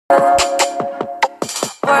Work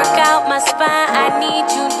out my spine, I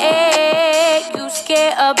need you near. You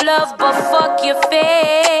scared of love, but fuck your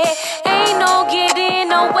fear. Ain't no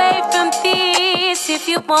getting away from this if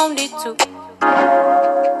you wanted to.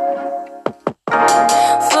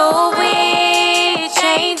 Fluid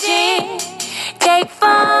changing, take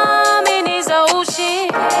form in this ocean.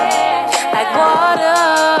 Like water,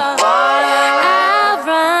 I'll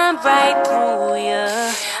run right through you.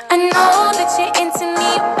 I know that you're into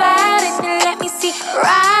me, about it, then let me see.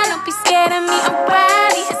 Right, don't be scared of me, I'm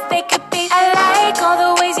ready as they could be. I like all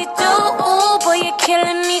the ways you do, ooh, boy, you're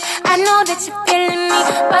killing me. I know that you're feeling me,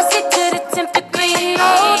 bust it to the 10th degree. I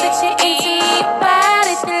know that you're into me,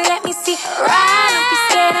 about it, then let me see. Right, don't be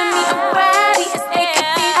scared of me, I'm ready as they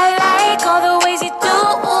could be. I like all the ways you do,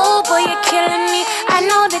 ooh, boy, you're killing me. I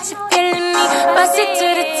know that you're feeling me, bust it to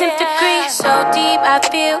the 10th degree. So deep, I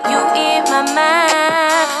feel you in my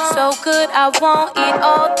mind. So good, I want it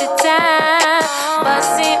all the time.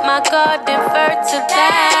 Busting my garden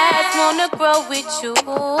fertilized. Wanna grow with you.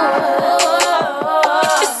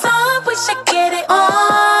 It's on, we should get it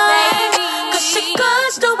on. Cause she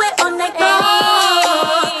goes do it all night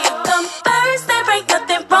long. Come first, there ain't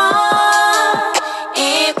nothing wrong.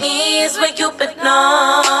 In me is where you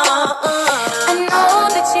belong. I know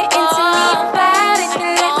that you're into me, about it,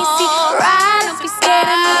 then let me see. Right, don't be scared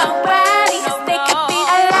of me, I'm ready as they could be.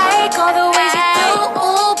 I like all the ways you do,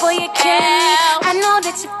 ooh, boy, you're killing me. I know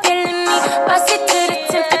that you're feeling me, bust it to the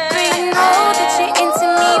 10th degree. I know that you're into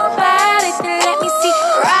me, about it, then let me see.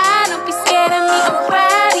 Right, don't be scared of me, I'm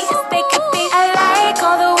ready as they could be. I like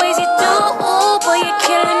all the ways you do, ooh, boy, you're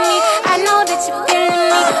killing me. I know that you're feeling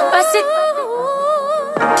me, bust it.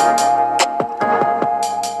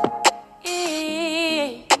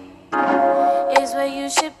 Is where you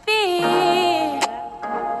should be.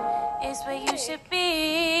 Is where you should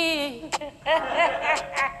be.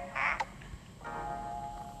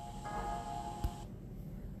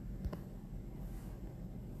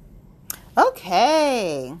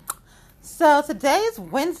 Okay, so today is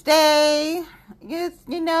Wednesday. You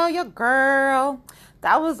know, your girl.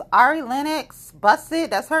 That was Ari Lennox, Bust It.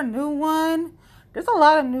 That's her new one. There's a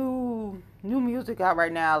lot of new music out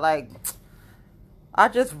right now. Like,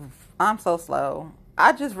 I'm so slow.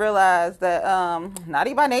 I just realized that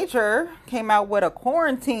Naughty by Nature came out with a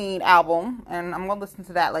quarantine album, and I'm gonna listen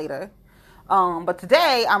to that later. But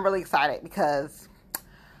today I'm really excited because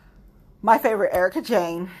my favorite Erica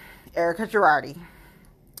Girardi,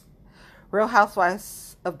 Real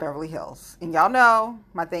Housewives of Beverly Hills. And y'all know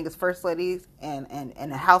my thing is first ladies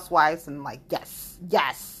and housewives, and like,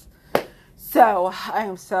 yes. So I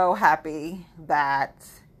am so happy that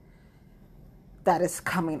is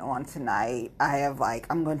coming on tonight.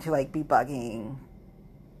 I'm going to be bugging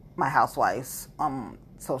my housewives on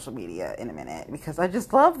social media in a minute because I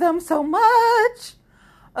just love them so much.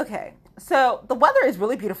 Okay, so the weather is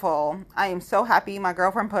really beautiful. I am so happy. My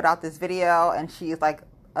girlfriend put out this video and she's like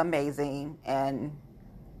amazing, and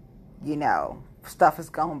you know, stuff is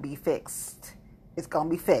gonna be fixed. It's gonna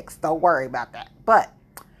be fixed. Don't worry about that. But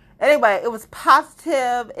anyway, it was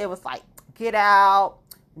positive. It was like, get out,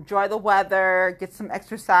 enjoy the weather, get some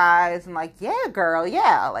exercise, and like, yeah, girl,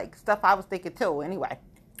 yeah, like stuff I was thinking too. Anyway,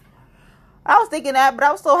 I was thinking that, but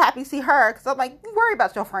I was so happy to see her because I'm like, you worry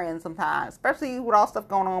about your friends sometimes, especially with all stuff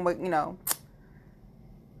going on with, you know,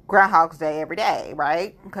 Groundhog's Day every day,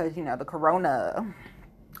 right? Because, you know, the corona.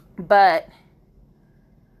 But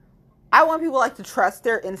I want people to trust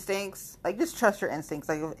their instincts. Like, just trust your instincts.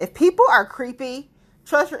 Like, if people are creepy,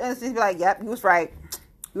 trust your instincts. Be like, yep, you was right.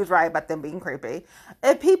 You was right about them being creepy.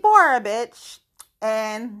 If people are a bitch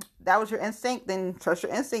and that was your instinct, then trust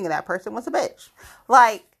your instinct and that person was a bitch.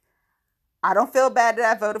 Like, I don't feel bad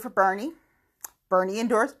that I voted for Bernie. Bernie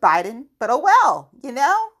endorsed Biden, but oh well, you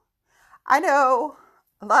know? I know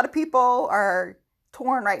a lot of people are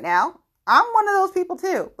torn right now. I'm one of those people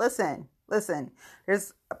too. Listen.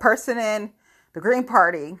 There's a person in the Green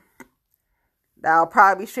Party that I'll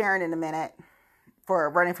probably be sharing in a minute for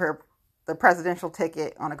running for the presidential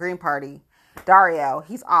ticket on a Green Party. Dario,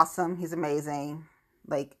 he's awesome. He's amazing.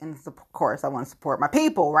 Like, and of course, I want to support my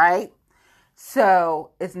people, right?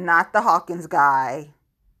 So it's not the Hawkins guy.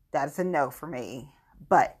 That is a no for me.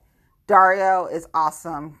 But Dario is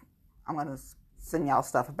awesome. I'm going to send y'all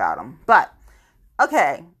stuff about him. But,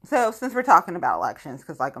 okay. So since we're talking about elections,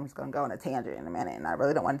 because I'm just going to go on a tangent in a minute, and I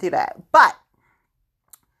really don't want to do that. But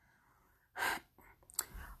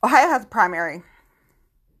Ohio has a primary,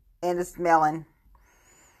 and it's mail-in,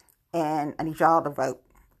 and I need y'all to vote.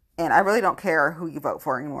 And I really don't care who you vote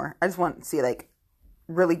for anymore. I just want to see,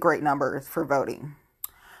 really great numbers for voting.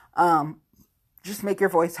 just make your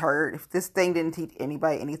voice heard. If this thing didn't teach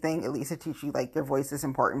anybody anything, at least it teach you like your voice is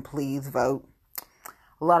important. Please vote.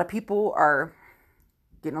 A lot of people are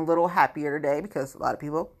getting a little happier today because a lot of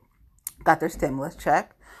people got their stimulus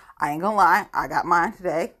check. I ain't gonna lie, I got mine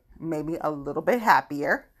today. Made me a little bit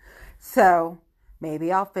happier. So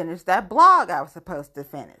maybe I'll finish that blog I was supposed to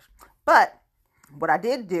finish. But what I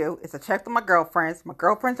did do is I checked with my girlfriends. My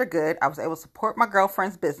girlfriends are good. I was able to support my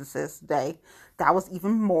girlfriends' businesses today. That was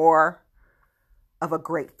even more of a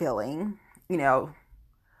great feeling. You know,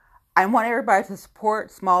 I want everybody to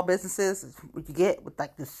support small businesses. What you get with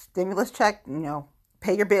like this stimulus check, you know,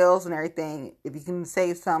 pay your bills and everything. If you can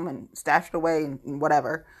save some and stash it away and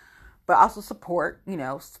whatever. But also support, you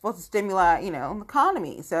know, supposed to stimulate, you know, the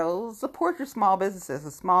economy. So support your small businesses.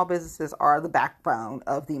 The small businesses are the backbone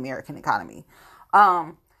of the American economy.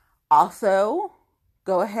 Also,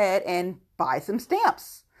 go ahead and buy some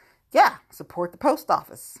stamps. Yeah, support the post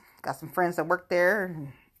office. Got some friends that work there,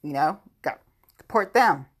 and, you know, got support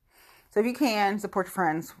them. So if you can, support your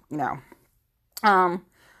friends, you know.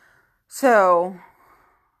 So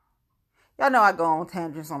y'all know I go on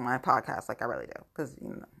tangents on my podcast like I really do. Because, you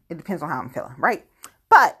know, it depends on how I'm feeling, right?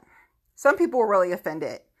 But some people were really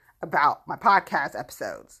offended about my podcast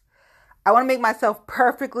episodes. I want to make myself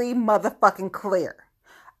perfectly motherfucking clear.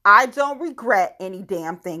 I don't regret any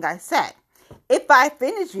damn thing I said. If I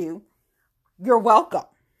offended you, you're welcome.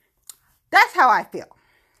 That's how I feel.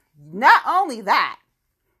 Not only that,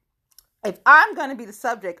 if I'm going to be the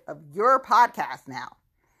subject of your podcast now,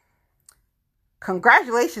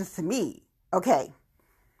 congratulations to me. Okay.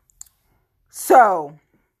 So,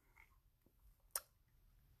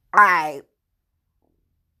 I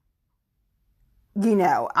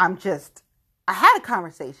had a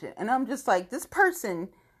conversation and I'm just like, this person,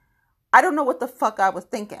 I don't know what the fuck I was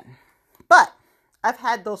thinking, but I've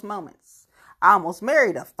had those moments. I almost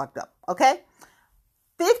married a fucked up, okay?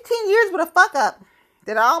 15 years with a fuck up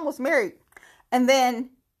that I almost married. And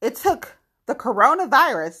then it took the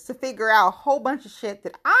coronavirus to figure out a whole bunch of shit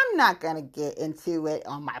that I'm not going to get into it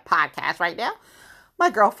on my podcast right now. My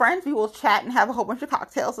girlfriends, we will chat and have a whole bunch of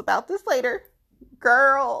cocktails about this later.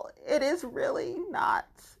 Girl, it is really not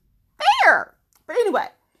fair. But anyway,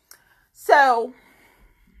 so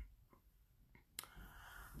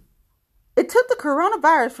it took the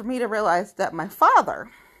coronavirus for me to realize that my father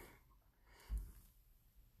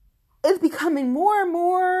is becoming more and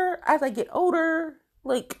more, as I get older,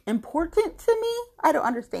 like, important to me. I don't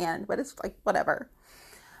understand, but it's like, whatever.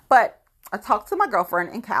 But I talked to my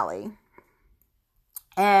girlfriend in Cali,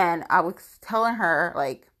 and I was telling her,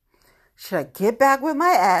 like, should I get back with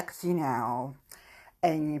my ex, you know?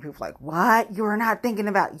 And people were like, what? You were not thinking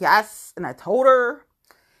about, yes. And I told her,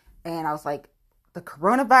 and I was like, the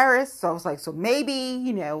coronavirus. So I was like, so maybe,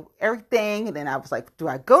 you know, everything. And then I was like, do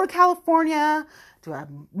I go to California? Do I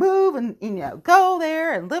move and, you know, go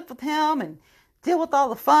there and live with him and deal with all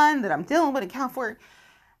the fun that I'm dealing with in California?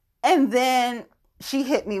 And then she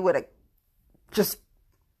hit me with just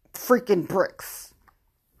freaking bricks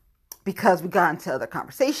because we got into other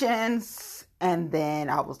conversations. And then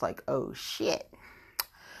I was like, oh shit.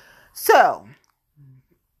 So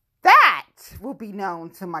that will be known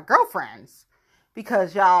to my girlfriends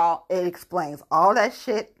because y'all, it explains all that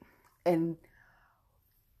shit and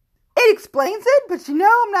it explains it, but you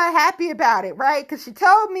know I'm not happy about it, right? Because she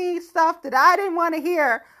told me stuff that I didn't want to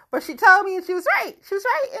hear, but she told me and she was right. She was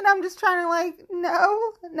right. And I'm just trying to like,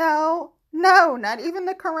 no, not even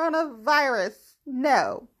the coronavirus.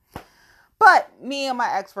 No. But me and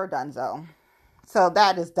my ex were donezo. So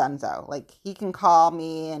that is donezo. Like, he can call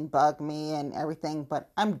me and bug me and everything, but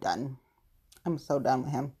I'm done. I'm so done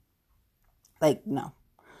with him. Like, no.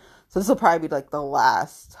 So this will probably be like the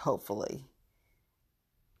last, hopefully.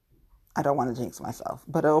 I don't want to jinx myself,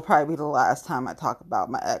 but it'll probably be the last time I talk about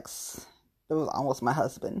my ex. It was almost my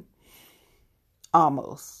husband.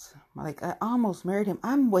 Almost. Like, I almost married him.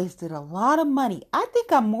 I wasted a lot of money. I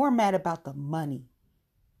think I'm more mad about the money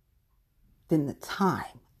than the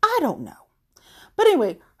time. I don't know. But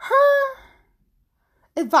anyway, her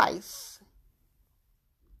advice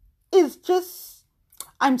is just,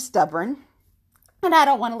 I'm stubborn and I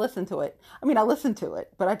don't want to listen to it. I mean, I listen to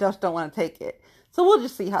it, but I just don't want to take it. So we'll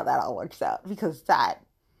just see how that all works out because that.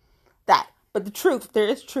 But the truth, there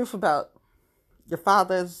is truth about your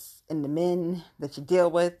fathers and the men that you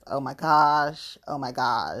deal with. Oh my gosh.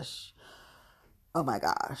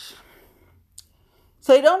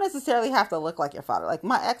 So you don't necessarily have to look like your father. Like,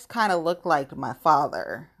 my ex kind of looked like my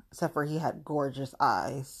father, except for he had gorgeous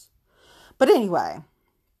eyes. But anyway,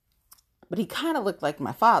 he kind of looked like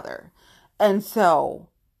my father. And so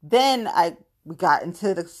then we got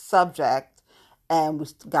into the subject and we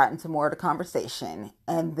got into more of the conversation.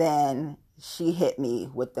 And then she hit me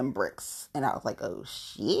with them bricks. And I was like, oh,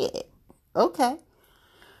 shit. Okay.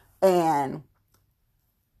 And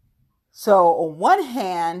so on one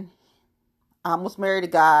hand, I almost married a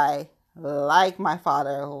guy like my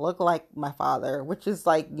father, look like my father, which is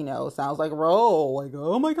like, sounds like a role. Like,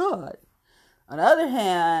 oh my God. On the other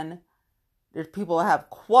hand, there's people that have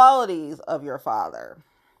qualities of your father.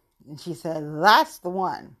 And she said, that's the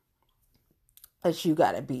one that you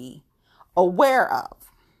got to be aware of.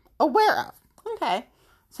 Okay.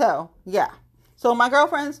 So, yeah. So, my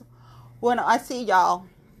girlfriends, when I see y'all,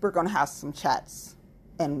 we're going to have some chats.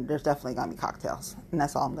 And there's definitely going to be cocktails. And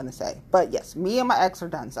that's all I'm going to say. But yes, me and my ex are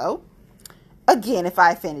done. So, again, if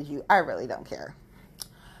I offended you, I really don't care.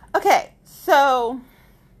 Okay. So,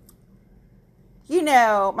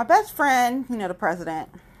 my best friend, the president,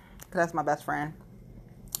 because that's my best friend.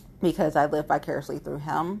 Because I live vicariously through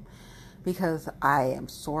him. Because I am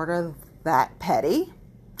sort of that petty.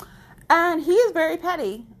 And he is very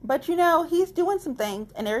petty. But, he's doing some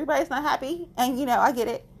things. And everybody's not happy. And, I get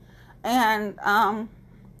it. And,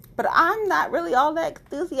 but I'm not really all that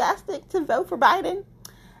enthusiastic to vote for Biden.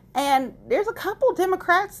 And there's a couple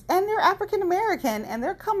Democrats, and they're African American, and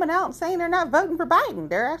they're coming out and saying they're not voting for Biden.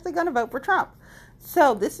 They're actually going to vote for Trump.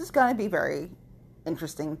 So this is going to be very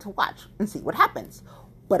interesting to watch and see what happens.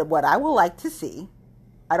 But what I would like to see,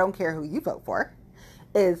 I don't care who you vote for,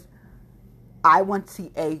 is I want to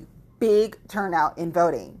see a big turnout in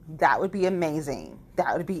voting. That would be amazing.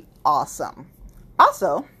 That would be awesome.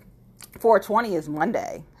 Also, 420 is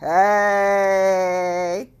Monday.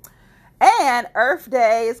 Hey. And Earth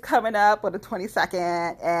Day is coming up on the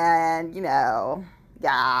 22nd. And,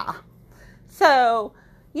 yeah. So,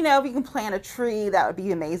 if you can plant a tree, that would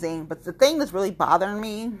be amazing. But the thing that's really bothering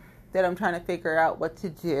me, that I'm trying to figure out what to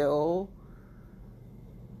do,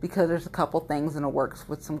 because there's a couple things in the works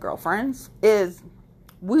with some girlfriends, is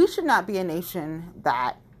we should not be a nation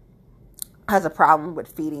that has a problem with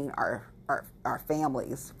feeding our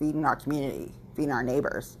families, feeding our community, feeding our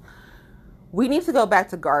neighbors. We need to go back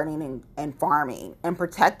to gardening and farming and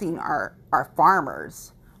protecting our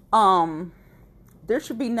farmers. There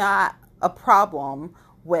should be not a problem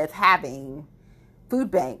with having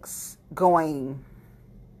food banks going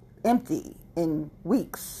empty in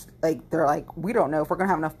weeks. Like, they're like, we don't know if we're going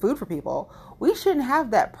to have enough food for people. We shouldn't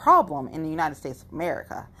have that problem in the United States of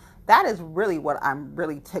America. That is really what I'm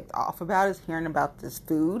really ticked off about, is hearing about this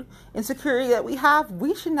food insecurity that we have.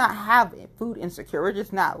 We should not have food insecurity. We're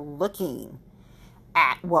just not looking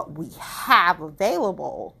at what we have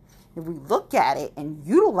available. If we look at it and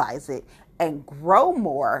utilize it and grow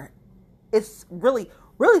more, it's really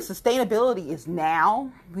sustainability is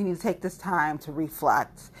now. We need to take this time to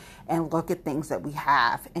reflect and look at things that we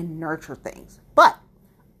have and nurture things. But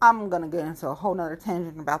I'm going to get into a whole nother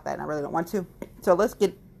tangent about that, and I really don't want to. So let's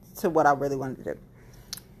get to what I really wanted to do.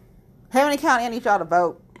 Hamilton County, I need y'all to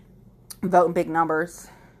vote in big numbers.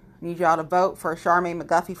 I need y'all to vote for Charmaine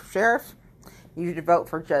McGuffey for sheriff. I need you to vote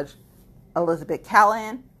for Judge Elizabeth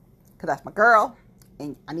Callahan, because that's my girl,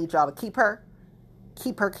 and I need y'all to keep her.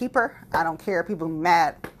 Keep her. I don't care if people are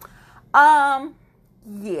mad.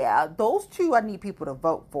 Yeah, those two I need people to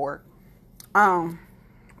vote for. I'm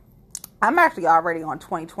actually already on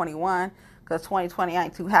 2021, because 2020 I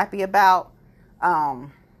ain't too happy about.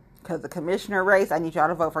 Because the commissioner race, I need y'all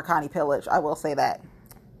to vote for Connie Pillage. I will say that.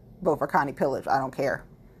 Vote for Connie Pillage. I don't care.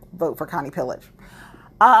 Vote for Connie Pillage.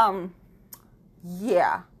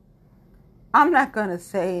 Yeah. I'm not going to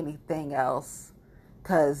say anything else,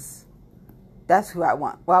 because that's who I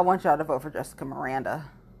want. Well, I want y'all to vote for Jessica Miranda.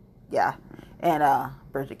 Yeah. And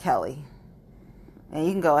Bridget Kelly. And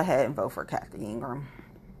you can go ahead and vote for Kathy Ingram.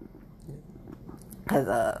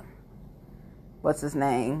 Because, what's his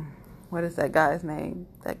name? What is that guy's name?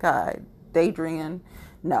 That guy, Dadrian?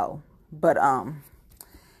 No. But,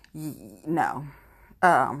 no.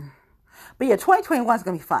 But yeah, 2021 is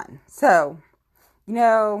going to be fun. So, you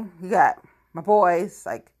got my boys,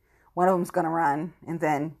 like, one of them's going to run. And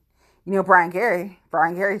then, Brian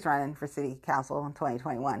Gary's running for city council in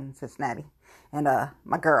 2021 in Cincinnati. And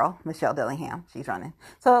my girl, Michelle Dillingham, she's running.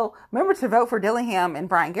 So remember to vote for Dillingham and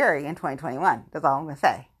Brian Gary in 2021. That's all I'm going to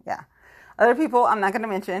say. Yeah. Other people, I'm not going to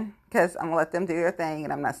mention, because I'm going to let them do their thing,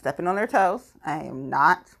 and I'm not stepping on their toes. I am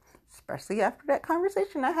not, especially after that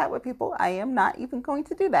conversation I had with people, I am not even going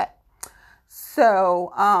to do that.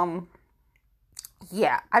 So,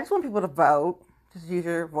 yeah, I just want people to vote. Just use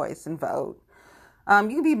your voice and vote. You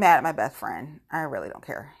can be mad at my best friend. I really don't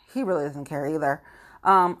care. He really doesn't care either.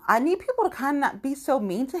 I need people to kind of not be so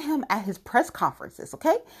mean to him at his press conferences,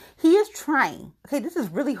 okay? He is trying. Okay, this is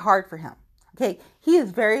really hard for him. Okay, he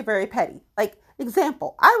is very, very petty. Like,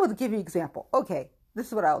 Example. I will give you example. Okay, this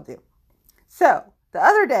is what I'll do. So, the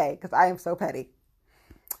other day, because I am so petty,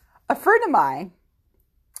 a friend of mine,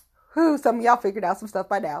 who some of y'all figured out some stuff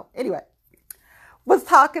by now, anyway, was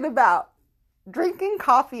talking about drinking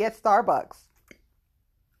coffee at Starbucks.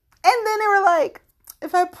 And then they were like,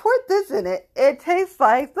 if I put this in it, it tastes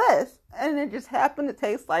like this. And it just happened to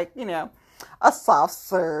taste like, a soft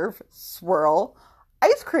serve swirl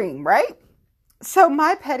ice cream, right? So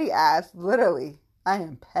my petty ass, literally, I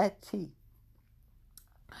am petty.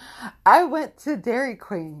 I went to Dairy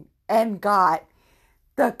Queen and got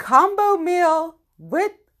the combo meal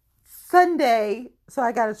with sundae. So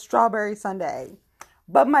I got a strawberry sundae.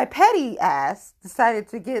 But my petty ass decided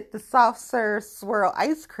to get the soft serve swirl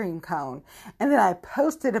ice cream cone. And then I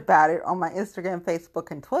posted about it on my Instagram, Facebook,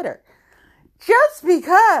 and Twitter. Just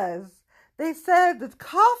because they said the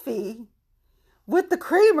coffee with the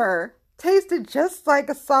creamer tasted just like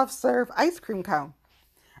a soft serve ice cream cone.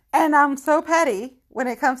 And I'm so petty when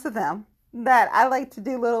it comes to them that I like to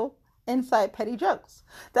do little inside petty jokes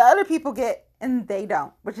that other people get and they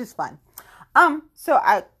don't, which is fun. So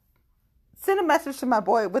I sent a message to my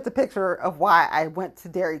boy with a picture of why I went to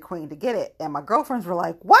Dairy Queen to get it. And my girlfriends were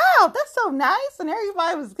like, wow, that's so nice. And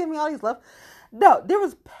everybody was giving me all these love. No, there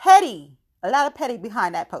was a lot of petty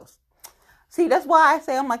behind that post. See, that's why I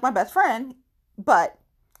say I'm like my best friend, but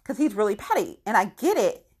because he's really petty and I get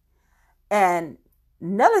it. And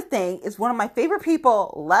another thing is one of my favorite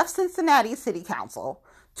people left Cincinnati City Council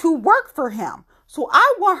to work for him. So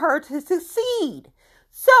I want her to succeed.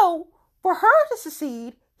 So for her to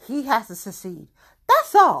succeed, he has to succeed.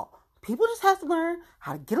 That's all. People just have to learn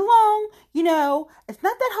how to get along. It's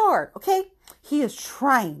not that hard, okay? He is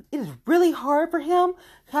trying. It is really hard for him.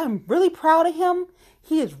 I'm really proud of him.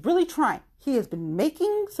 He is really trying. He has been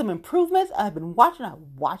making some improvements. I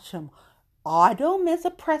watch him. I don't miss a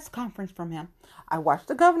press conference from him. I watch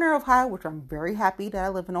the governor of Ohio, which I'm very happy that I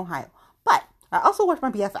live in Ohio. But I also watch my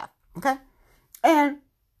BFF, okay? And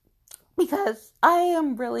because I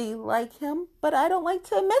am really like him, but I don't like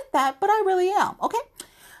to admit that, but I really am, okay?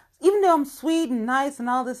 Even though I'm sweet and nice and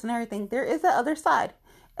all this and everything, there is that other side.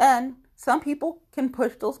 And some people can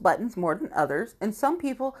push those buttons more than others, and some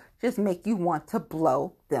people just make you want to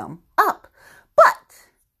blow them up. But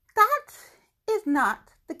that is not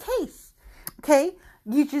the case, okay?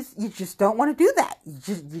 You just don't want to do that.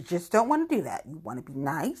 You just don't want to do that. You want to be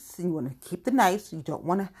nice, and you want to keep the nice. You don't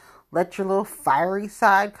want to let your little fiery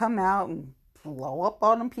side come out and blow up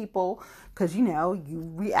on them people because,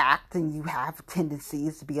 you react and you have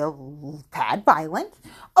tendencies to be a little tad violent.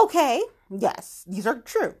 Okay, yes, these are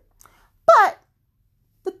true. But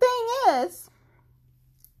the thing is,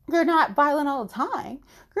 you're not violent all the time.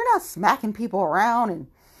 You're not smacking people around and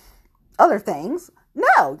other things.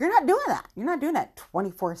 No, you're not doing that. You're not doing that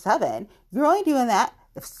 24/7. You're only doing that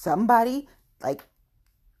if somebody,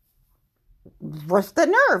 what's the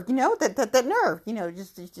nerve, that nerve,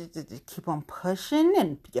 just keep on pushing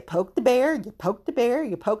and you poke the bear, and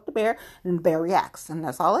the bear reacts. And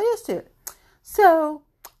that's all it is to it. So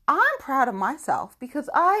I'm proud of myself because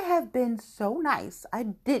I have been so nice. I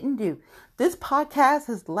didn't do. This podcast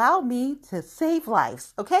has allowed me to save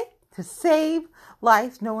lives, okay? To save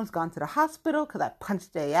lives. No one's gone to the hospital because I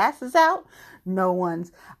punched their asses out.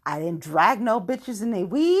 I didn't drag no bitches in their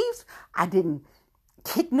weaves. I didn't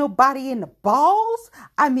kick nobody in the balls.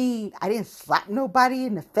 I didn't slap nobody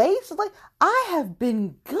in the face. I have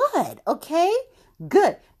been good, okay?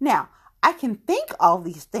 Good. Now, I can think all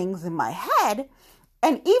these things in my head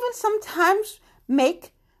and even sometimes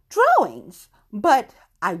make drawings, but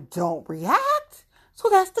I don't react. So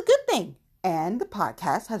that's the good thing. And the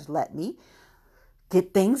podcast has let me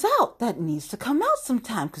get things out that needs to come out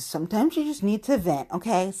sometime, because sometimes you just need to vent,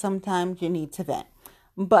 okay? Sometimes you need to vent.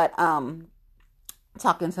 But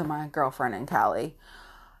talking to my girlfriend in Cali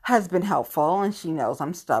has been helpful, and she knows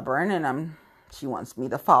I'm stubborn, and she wants me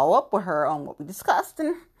to follow up with her on what we discussed,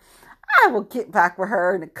 and I will get back with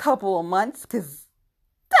her in a couple of months, because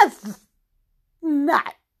that's just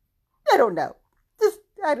not, I don't know.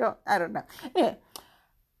 I don't know. Yeah.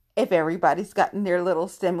 If everybody's gotten their little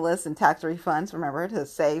stimulus and tax refunds, remember to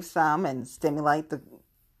save some and stimulate the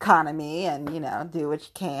economy and, do what you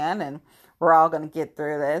can. And we're all going to get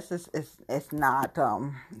through this. It's not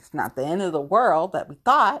the end of the world that we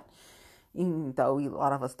thought, even though a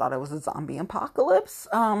lot of us thought it was a zombie apocalypse.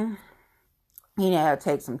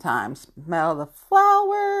 Take some time, smell the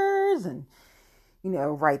flowers and,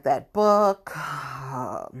 write that book,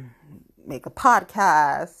 make a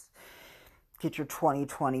podcast, get your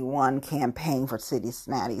 2021 campaign for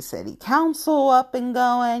Cincinnati City Council up and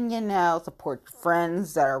going, support your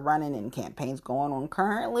friends that are running in campaigns going on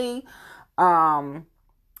currently.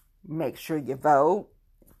 Make sure you vote.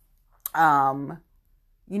 Try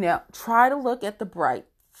to look at the bright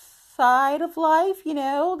side of life.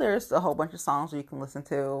 There's a whole bunch of songs you can listen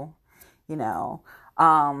to.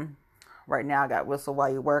 Right now I got Whistle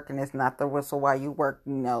While You Work, and it's not the Whistle While You Work,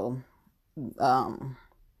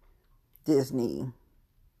 Disney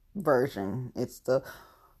version. It's the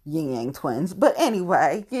Yin Yang Twins. But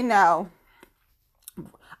anyway, I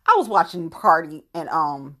was watching Cardi and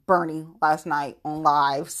Bernie last night on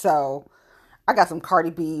live, so I got some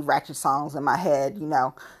Cardi B ratchet songs in my head.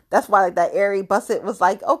 That's why that Airy Busset was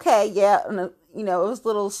like, okay, yeah, and, it was a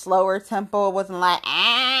little slower tempo. It wasn't like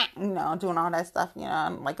doing all that stuff.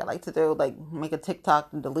 Like I like to do, like make a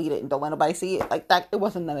TikTok and delete it and don't let nobody see it. Like that, it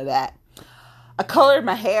wasn't none of that. I colored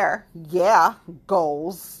my hair. Yeah,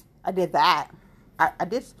 goals. I did that. I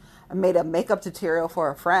made a makeup tutorial for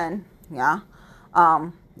a friend. Yeah.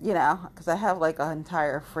 Because I have like an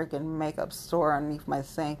entire freaking makeup store underneath my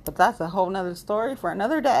sink, but that's a whole nother story for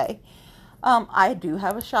another day. I do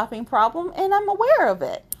have a shopping problem and I'm aware of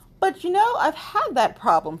it, but I've had that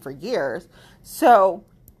problem for years. So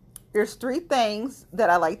there's 3 things that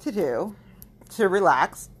I like to do to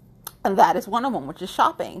relax, and that is one of them, which is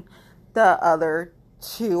shopping. The other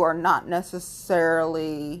 2 are not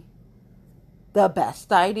necessarily the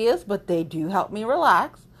best ideas, but they do help me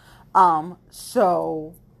relax.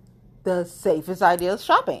 So the safest idea is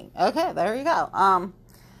shopping. Okay, there you go.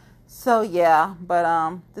 So yeah,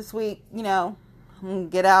 but this week, I'm gonna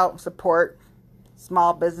get out, support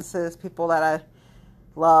small businesses, people that I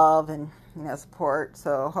love and support.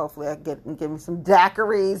 So hopefully I give me some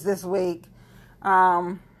daiquiris this week.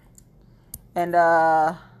 And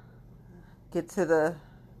get to the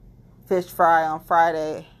fish fry on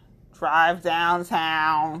Friday, drive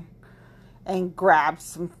downtown and grab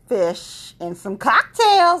some fish and some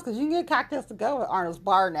cocktails, because you can get cocktails to go at Arnold's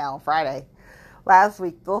Bar now on Friday. Last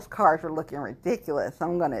week, those cars were looking ridiculous.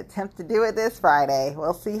 I'm going to attempt to do it this Friday.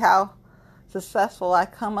 We'll see how successful I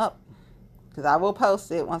come up, because I will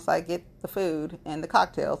post it once I get the food and the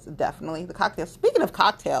cocktails. Definitely the cocktails. Speaking of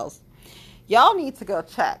cocktails, y'all need to go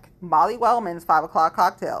check Molly Wellman's 5 o'clock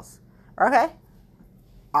cocktails. Okay?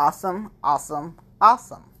 Awesome, awesome,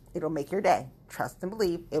 awesome. It'll make your day. Trust and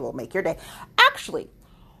believe, it will make your day. Actually,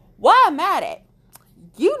 while I'm at it,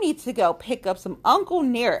 you need to go pick up some Uncle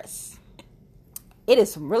Nearest. It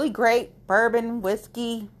is some really great bourbon,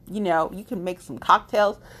 whiskey. You can make some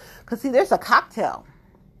cocktails. Because, see, there's a cocktail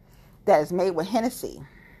that is made with Hennessy.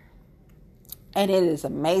 And it is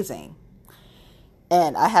amazing.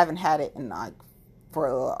 And I haven't had it for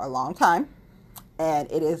a long time. And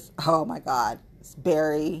it is, oh my God, it's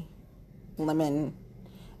berry, lemon.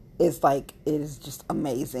 It is just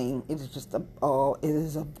amazing. It is just it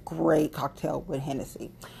is a great cocktail with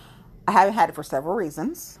Hennessy. I haven't had it for several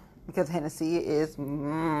reasons, because Hennessy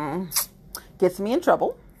gets me in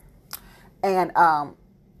trouble. And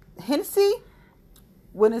Hennessy,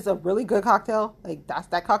 when it's a really good cocktail, like that's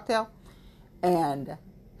that cocktail, and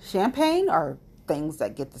champagne are things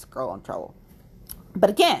that get this girl in trouble.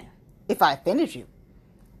 But again, if I offended you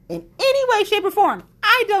in any way, shape, or form,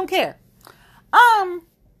 I don't care.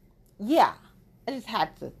 Yeah, I just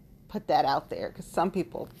had to put that out there, because some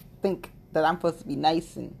people think that I'm supposed to be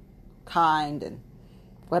nice and kind and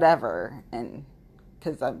whatever, and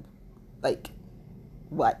because I'm like,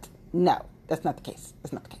 what? No, that's not the case.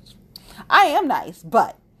 That's not the case. I am nice,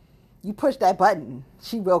 but you push that button,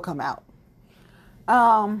 she will come out.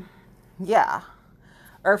 Yeah.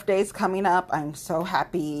 Earth Day's coming up. I'm so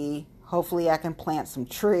happy. Hopefully I can plant some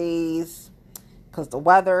trees, because the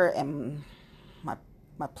weather and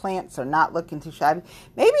my plants are not looking too shabby.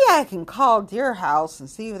 Maybe I can call Deer House and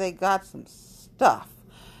see if they got some stuff,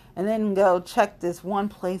 and then go check this one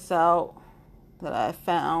place out that I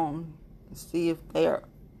found and see if they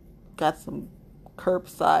got some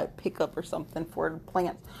curbside pickup or something for the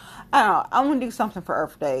plants. I don't know. I'm going to do something for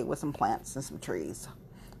Earth Day with some plants and some trees.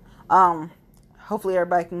 Hopefully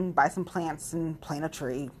everybody can buy some plants and plant a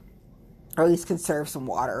tree, or at least conserve some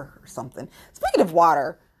water or something. Speaking of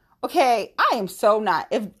water, okay, I am so not.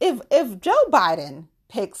 If Joe Biden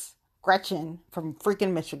picks Gretchen from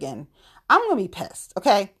freaking Michigan, I'm going to be pissed,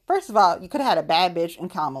 okay? First of all, you could have had a bad bitch in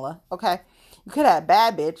Kamala, okay? You could have had a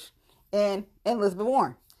bad bitch in Elizabeth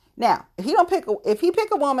Warren. Now, if he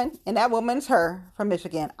pick a woman and that woman's her from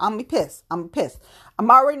Michigan, I'm going to be pissed. I'm pissed.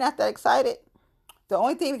 I'm already not that excited. The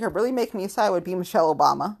only thing that could really make me excited would be Michelle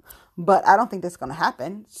Obama, but I don't think that's going to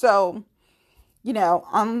happen. So,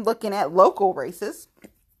 I'm looking at local races.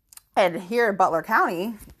 And here in Butler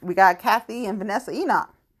County, we got Kathy and Vanessa Enoch.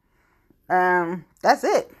 That's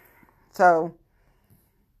it. So,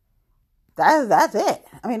 that's it.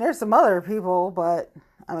 I mean, there's some other people, but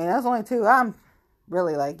I mean, that's only two I'm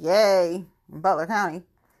really like, yay, in Butler County.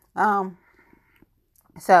 Um,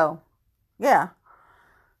 so yeah,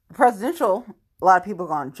 the presidential, a lot of people are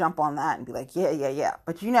going to jump on that and be like, yeah, yeah, yeah.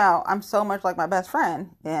 But I'm so much like my best friend,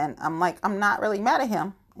 and I'm like, I'm not really mad at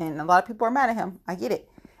him. And a lot of people are mad at him. I get it.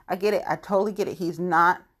 I get it. I totally get it. He's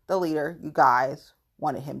not the leader you guys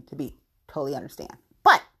wanted him to be. Totally understand.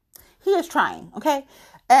 But he is trying, okay?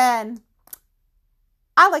 And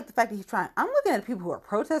I like the fact that he's trying. I'm looking at the people who are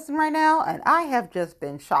protesting right now, and I have just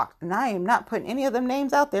been shocked. And I am not putting any of them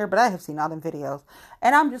names out there, but I have seen all them videos.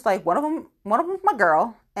 And I'm just like, one of them's my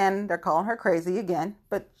girl, and they're calling her crazy again.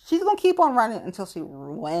 But she's going to keep on running until she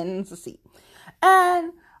wins the seat.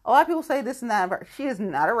 And a lot of people say this and that, but she is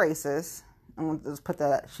not a racist. I'm going to just put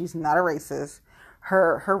that, she's not a racist.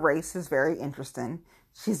 Her race is very interesting.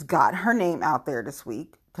 She's got her name out there this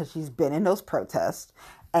week because she's been in those protests.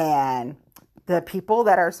 And the people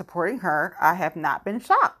that are supporting her, I have not been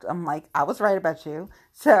shocked. I'm like, I was right about you.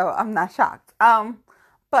 So I'm not shocked.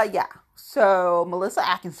 But yeah, so Melissa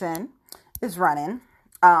Atkinson is running.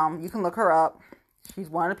 You can look her up. She's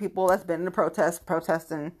one of the people that's been in the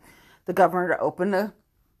protesting the governor to open the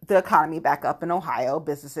economy back up in Ohio,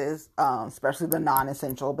 businesses, especially the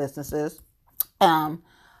non-essential businesses.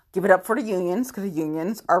 Give it up for the unions, because the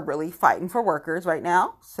unions are really fighting for workers right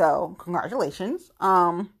now. So congratulations.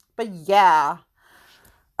 But yeah,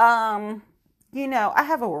 I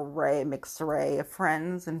have a mixed array of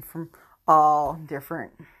friends, and from all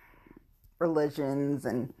different religions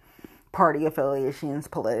and party affiliations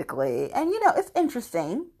politically. And, it's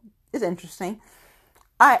interesting. It's interesting.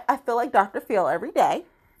 I feel like Dr. Phil every day.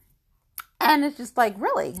 And it's just like,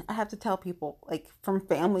 really, I have to tell people, like, from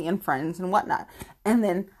family and friends and whatnot. And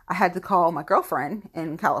then I had to call my girlfriend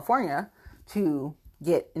in California to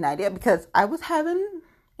get an idea, because I was having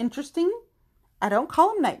interesting, I don't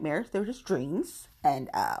call them nightmares, they were just dreams. And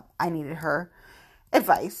I needed her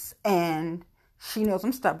advice. And she knows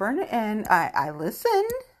I'm stubborn, and I listened,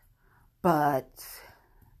 but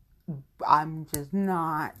I'm just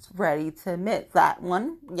not ready to admit that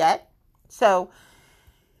one yet. So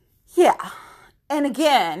yeah. And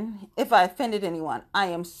again, if I offended anyone, I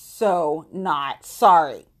am so not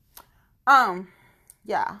sorry.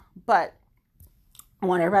 Yeah, but I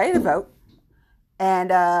want everybody to vote.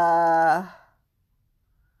 And I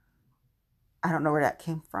don't know where that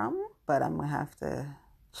came from, but I'm going to have to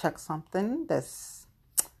check something that's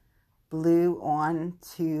blew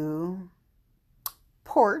onto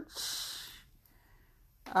porch.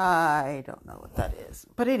 I don't know what that is.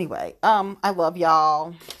 But anyway, I love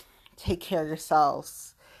y'all. Take care of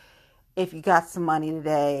yourselves. If you got some money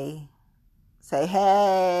today, say,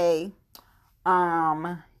 hey,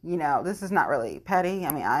 this is not really petty.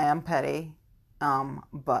 I mean, I am petty.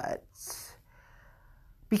 But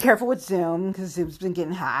be careful with Zoom, because Zoom's been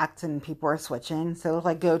getting hacked and people are switching. So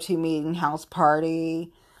like GoToMeeting, House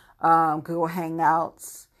Party, Google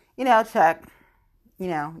Hangouts, check,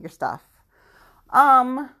 your stuff.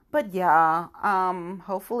 But yeah,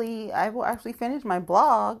 hopefully I will actually finish my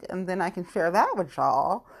blog, and then I can share that with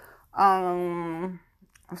y'all.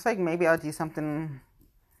 It's like, maybe I'll do something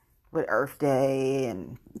with Earth Day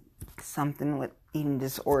and something with eating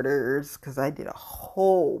disorders, because I did a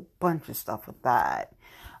whole bunch of stuff with that.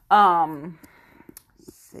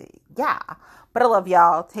 Let's see. Yeah, but I love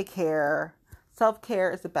y'all. Take care.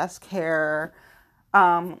 Self-care is the best care.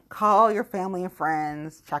 Call your family and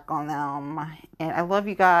friends, check on them, and I love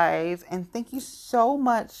you guys, and thank you so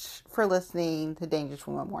much for listening to Dangerous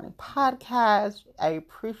Woman Morning Podcast. I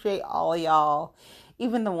appreciate all of y'all,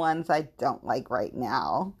 even the ones I don't like right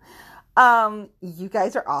now. You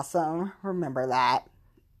guys are awesome. Remember that.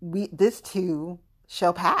 This too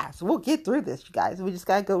shall pass. We'll get through this, you guys. We just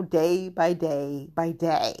gotta go day by day by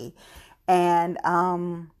day, and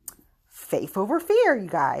faith over fear, you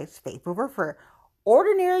guys. Faith over fear.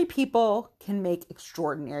 Ordinary people can make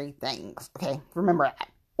extraordinary things. Okay, remember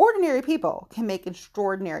that. Ordinary people can make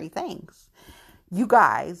extraordinary things. You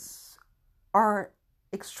guys are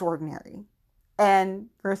extraordinary, and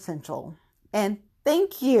you're essential. And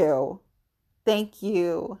thank you. Thank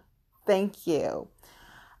you. Thank you.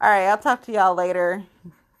 All right, I'll talk to y'all later.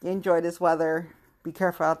 Enjoy this weather. Be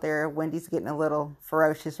careful out there. Wendy's getting a little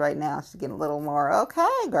ferocious right now. She's getting a little more,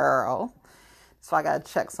 okay, girl. So I got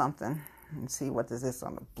to check something and see what is this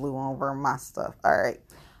on the blue over my stuff. All right.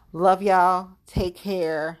 Love y'all. Take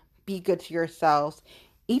care. Be good to yourselves.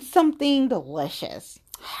 Eat something delicious.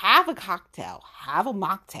 Have a cocktail. Have a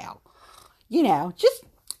mocktail. Just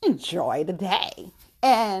enjoy the day.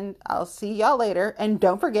 And I'll see y'all later. And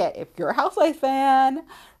don't forget, if you're a Housewives fan,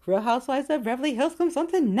 Real Housewives of Beverly Hills comes on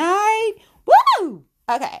tonight. Woo!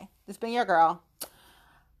 Okay, this been your girl.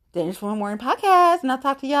 Dangerous Woman Morning Podcast, and I'll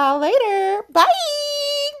talk to y'all later. Bye!